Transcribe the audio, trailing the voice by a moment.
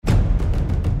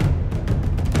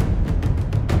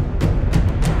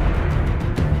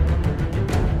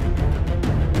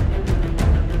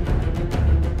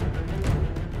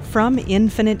From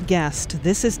Infinite Guest,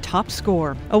 this is Top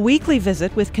Score, a weekly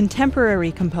visit with contemporary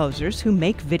composers who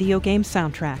make video game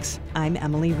soundtracks. I'm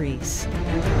Emily Reese.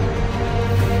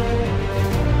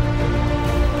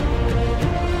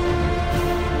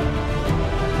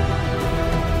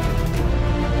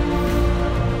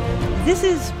 This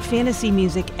is fantasy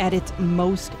music at its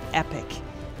most epic.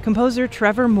 Composer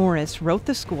Trevor Morris wrote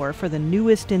the score for the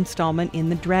newest installment in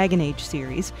the Dragon Age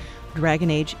series,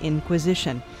 Dragon Age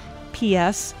Inquisition.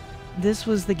 P.S. This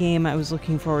was the game I was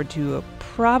looking forward to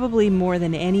probably more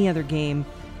than any other game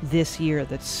this year.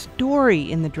 The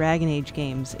story in the Dragon Age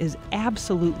games is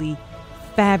absolutely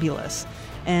fabulous.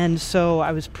 And so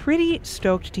I was pretty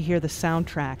stoked to hear the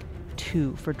soundtrack,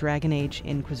 too, for Dragon Age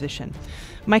Inquisition.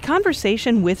 My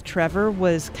conversation with Trevor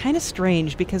was kind of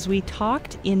strange because we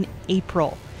talked in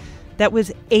April. That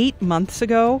was 8 months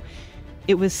ago.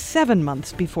 It was 7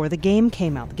 months before the game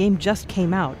came out. The game just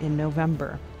came out in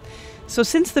November. So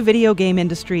since the video game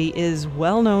industry is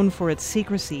well known for its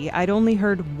secrecy, I'd only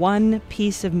heard one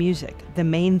piece of music, the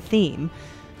main theme,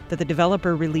 that the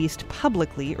developer released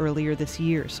publicly earlier this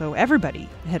year. So everybody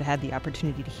had had the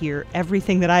opportunity to hear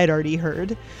everything that I had already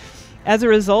heard. As a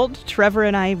result, Trevor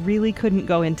and I really couldn't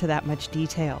go into that much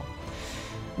detail.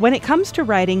 When it comes to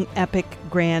writing epic,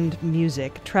 grand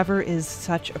music, Trevor is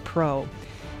such a pro.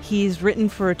 He's written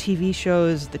for TV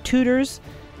shows The Tudors,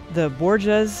 The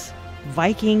Borgias,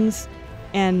 Vikings,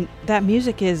 and that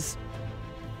music is,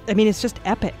 it's just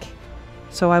epic.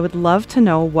 So I would love to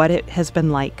know what it has been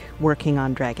like working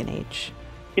on Dragon Age.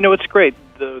 It's great.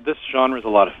 This genre is a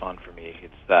lot of fun for me.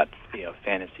 It's that,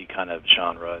 fantasy kind of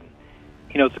genre. And,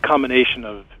 it's a combination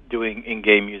of doing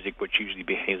in-game music, which usually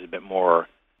behaves a bit more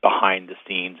behind the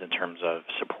scenes in terms of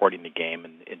supporting the game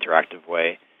in an interactive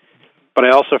way. But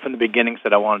I also, from the beginning,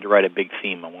 said I wanted to write a big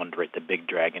theme. I wanted to write the big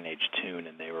Dragon Age tune,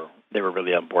 and they were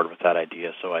really on board with that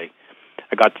idea. So I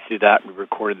got to do that. We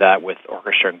recorded that with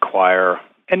orchestra and choir.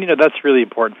 And, that's really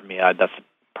important for me. That's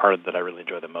the part that I really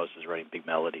enjoy the most is writing big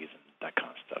melodies and that kind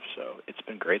of stuff. So it's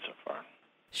been great so far.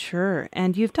 Sure.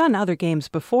 And you've done other games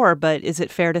before, but is it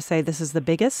fair to say this is the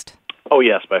biggest? Oh,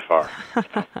 yes, by far.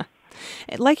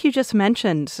 Like you just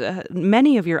mentioned,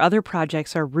 many of your other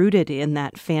projects are rooted in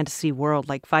that fantasy world,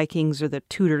 like Vikings or the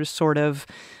Tudors, sort of.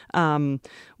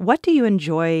 What do you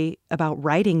enjoy about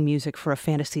writing music for a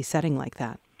fantasy setting like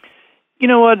that? You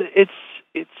know what?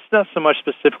 It's not so much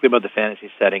specifically about the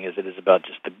fantasy setting as it is about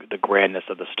just the grandness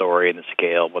of the story and the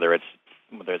scale, whether it's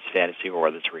fantasy or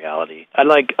whether it's reality. I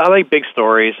like big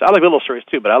stories. I like little stories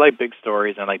too, but I like big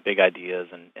stories and I like big ideas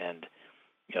and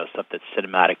stuff that's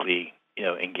cinematically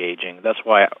engaging. That's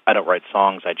why I don't write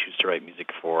songs. I choose to write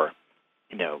music for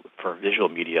visual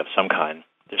media of some kind.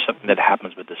 There's something that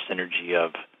happens with the synergy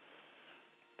of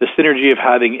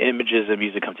having images and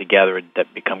music come together that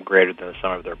become greater than the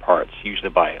sum of their parts, usually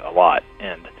by a lot.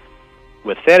 And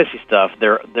with fantasy stuff,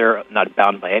 they're not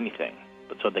bound by anything,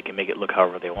 but so they can make it look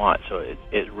however they want. So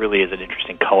it really is an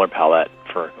interesting color palette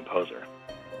for a composer.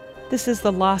 This is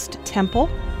The Lost Temple.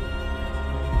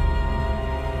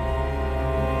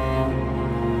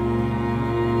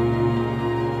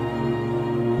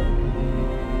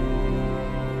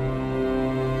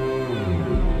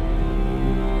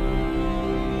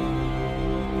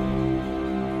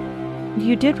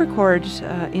 You did record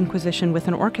Inquisition with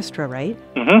an orchestra, right?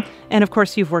 Mm-hmm. And of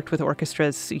course, you've worked with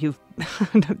orchestras.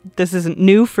 This isn't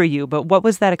new for you, but what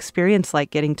was that experience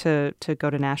like getting to go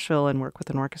to Nashville and work with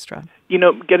an orchestra?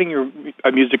 Getting your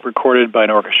music recorded by an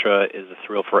orchestra is a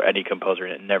thrill for any composer,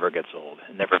 and it never gets old.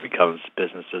 It never becomes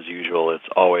business as usual. It's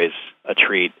always a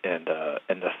treat and a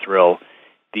thrill.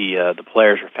 The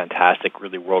players are fantastic,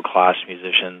 really world-class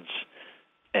musicians.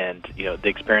 And, the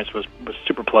experience was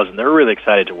super pleasant. They were really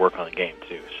excited to work on the game,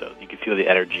 too. So you could feel the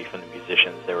energy from the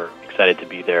musicians. They were excited to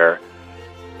be there.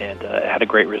 And it had a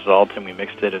great result, and we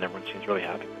mixed it, and everyone seems really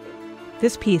happy with it.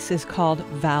 This piece is called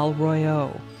Val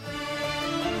Royeaux.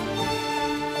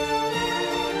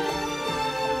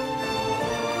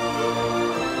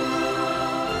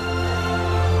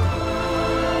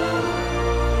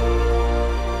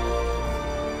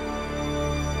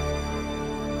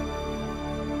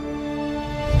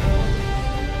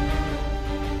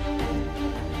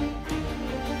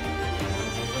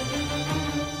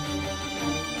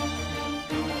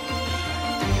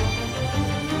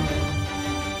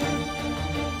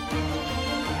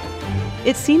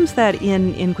 It seems that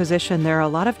in Inquisition there are a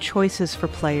lot of choices for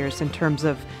players in terms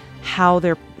of how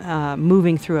they're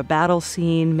moving through a battle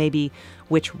scene, maybe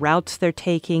which routes they're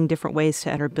taking, different ways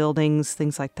to enter buildings,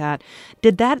 things like that.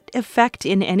 Did that affect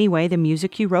in any way the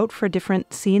music you wrote for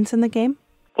different scenes in the game?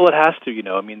 Well, it has to, the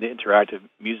interactive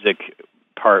music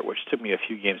part, which took me a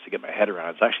few games to get my head around.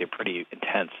 It's actually a pretty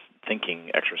intense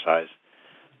thinking exercise.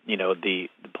 The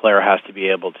player has to be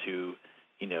able to,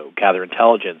 gather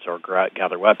intelligence or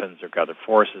gather weapons or gather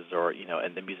forces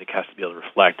and the music has to be able to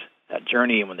reflect that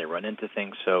journey and when they run into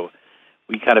things. So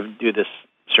we kind of do this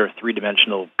sort of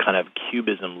three-dimensional kind of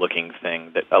cubism-looking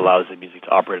thing that allows the music to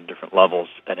operate at different levels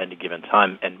at any given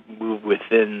time and move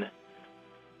within,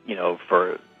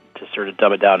 to sort of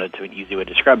dumb it down into an easy way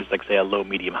to describe it, it's like, say, a low,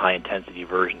 medium, high-intensity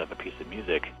version of a piece of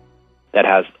music that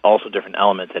has also different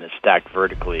elements and is stacked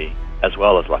vertically as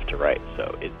well as left to right.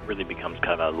 So it really becomes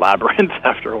kind of a labyrinth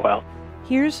after a while.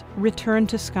 Here's Return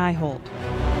to Skyhold.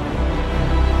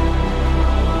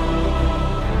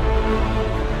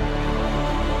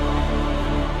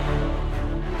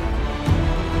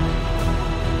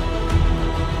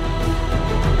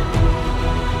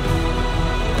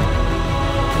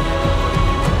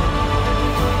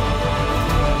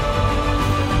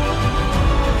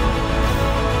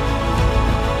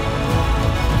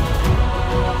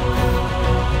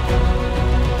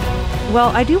 Well,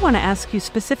 I do want to ask you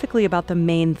specifically about the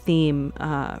main theme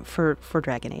for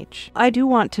Dragon Age. I do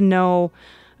want to know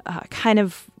kind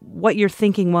of what your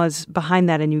thinking was behind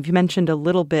that. And you've mentioned a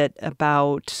little bit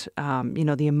about,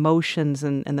 the emotions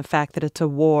and the fact that it's a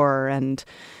war. And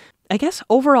I guess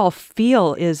overall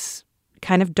feel is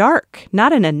kind of dark,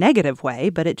 not in a negative way,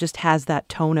 but it just has that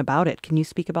tone about it. Can you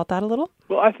speak about that a little?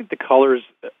 Well, I think the colors,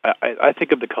 I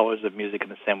think of the colors of music in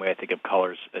the same way I think of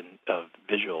colors of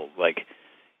visual, like,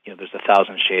 there's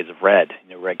 1,000 shades of red.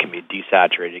 Red can be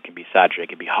desaturated, it can be saturated, it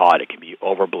can be hot, it can be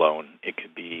overblown, it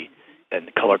could be, and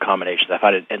the color combinations, I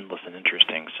find it endless and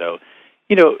interesting. So,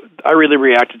 I really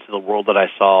reacted to the world that I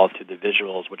saw through the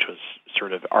visuals, which was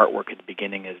sort of artwork at the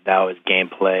beginning, as now as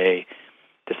gameplay.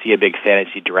 To see a big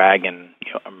fantasy dragon,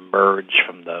 emerge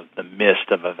from the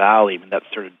mist of a valley, and that's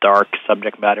sort of dark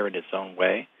subject matter in its own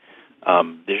way,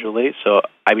 visually. So,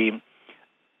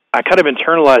 I kind of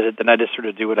internalize it, then I just sort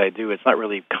of do what I do. It's not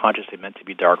really consciously meant to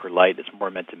be dark or light. It's more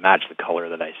meant to match the color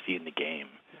that I see in the game.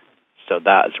 So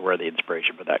that's where the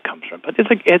inspiration for that comes from. But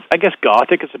I guess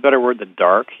gothic is a better word than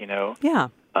dark, Yeah.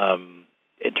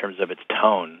 In terms of its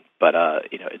tone. But,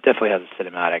 it definitely has a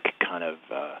cinematic kind of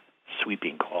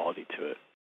sweeping quality to it.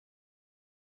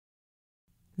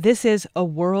 This is A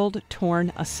World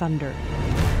Torn Asunder.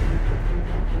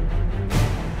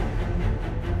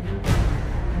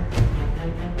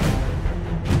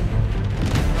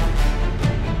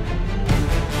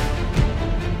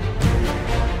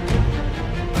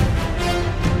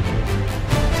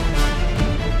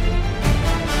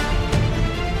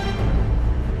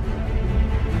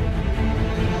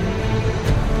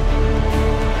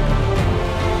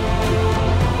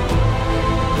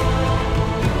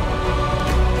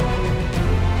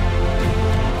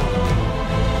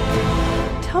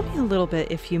 Little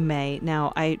bit, if you may.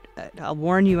 Now, I'll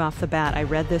warn you off the bat, I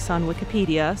read this on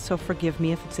Wikipedia, so forgive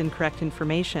me if it's incorrect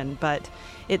information, but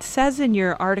it says in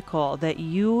your article that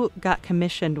you got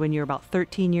commissioned when you were about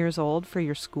 13 years old for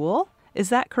your school. Is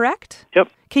that correct? Yep.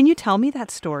 Can you tell me that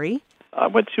story? I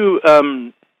went to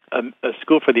a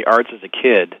school for the arts as a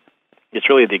kid. It's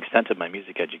really the extent of my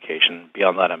music education.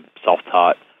 Beyond that, I'm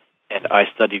self-taught, and I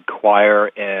studied choir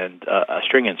and a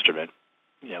string instrument,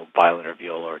 violin or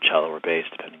viola or cello or bass,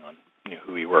 depending on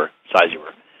who you were, size you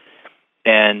were.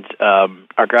 And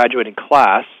our graduating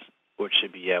class, which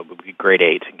would be grade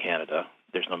 8 in Canada.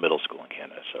 There's no middle school in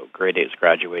Canada, so grade 8 is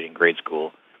graduating grade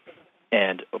school.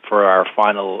 And for our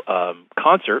final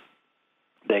concert,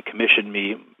 they commissioned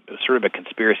me. It was sort of a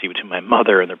conspiracy between my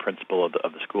mother and the principal of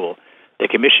the school. They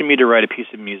commissioned me to write a piece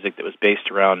of music that was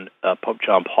based around Pope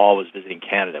John Paul was visiting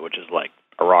Canada, which is like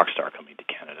a rock star coming to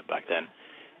Canada back then.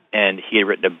 And he had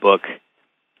written a book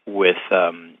with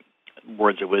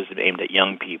words of wisdom aimed at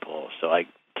young people. So I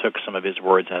took some of his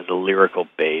words as a lyrical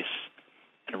base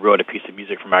and wrote a piece of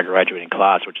music for my graduating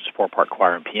class, which is 4-part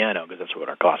choir and piano, because that's what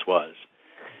our class was.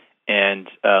 And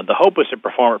the hope was to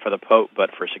perform it for the Pope, but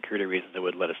for security reasons, they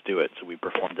wouldn't let us do it. So we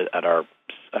performed it at our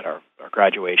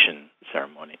graduation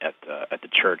ceremony at the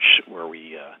church where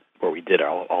we did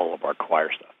all of our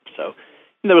choir stuff. So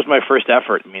that was my first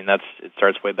effort. It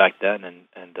starts way back then,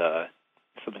 and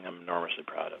something I'm enormously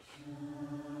proud of.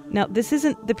 Now, this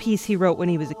isn't the piece he wrote when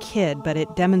he was a kid, but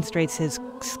it demonstrates his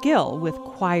skill with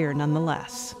choir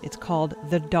nonetheless. It's called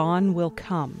The Dawn Will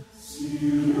Come.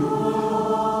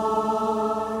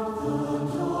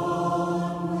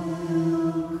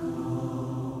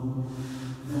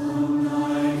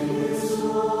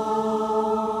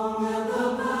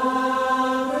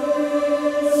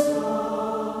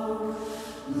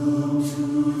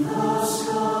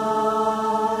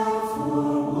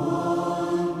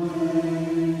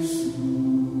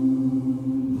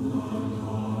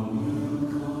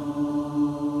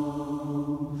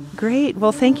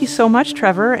 Well, thank you so much,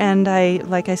 Trevor. And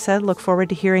like I said, look forward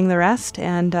to hearing the rest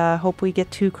and hope we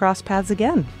get to cross paths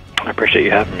again. I appreciate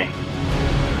you having me.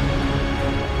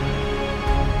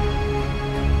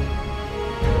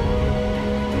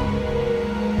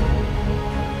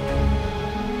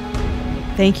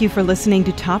 Thank you for listening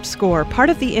to Top Score,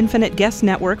 part of the Infinite Guest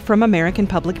Network from American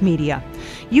Public Media.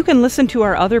 You can listen to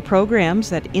our other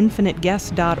programs at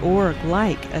infiniteguest.org,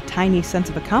 like A Tiny Sense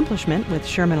of Accomplishment with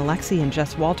Sherman Alexie and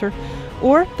Jess Walter,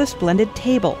 or The Splendid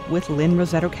Table with Lynn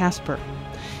Rossetto Kasper.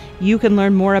 You can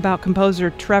learn more about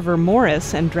composer Trevor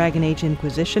Morris and Dragon Age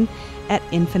Inquisition at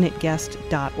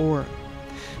infiniteguest.org.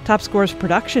 Top Score's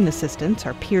production assistants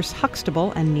are Pierce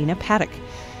Huxtable and Nina Paddock.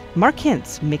 Mark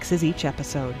Hintz mixes each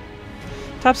episode.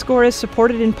 Top Score is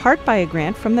supported in part by a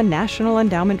grant from the National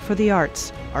Endowment for the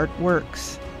Arts,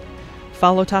 ArtWorks.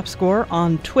 Follow Top Score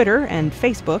on Twitter and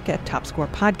Facebook at Top Score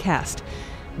Podcast.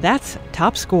 That's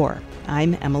Top Score.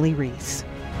 I'm Emily Reese.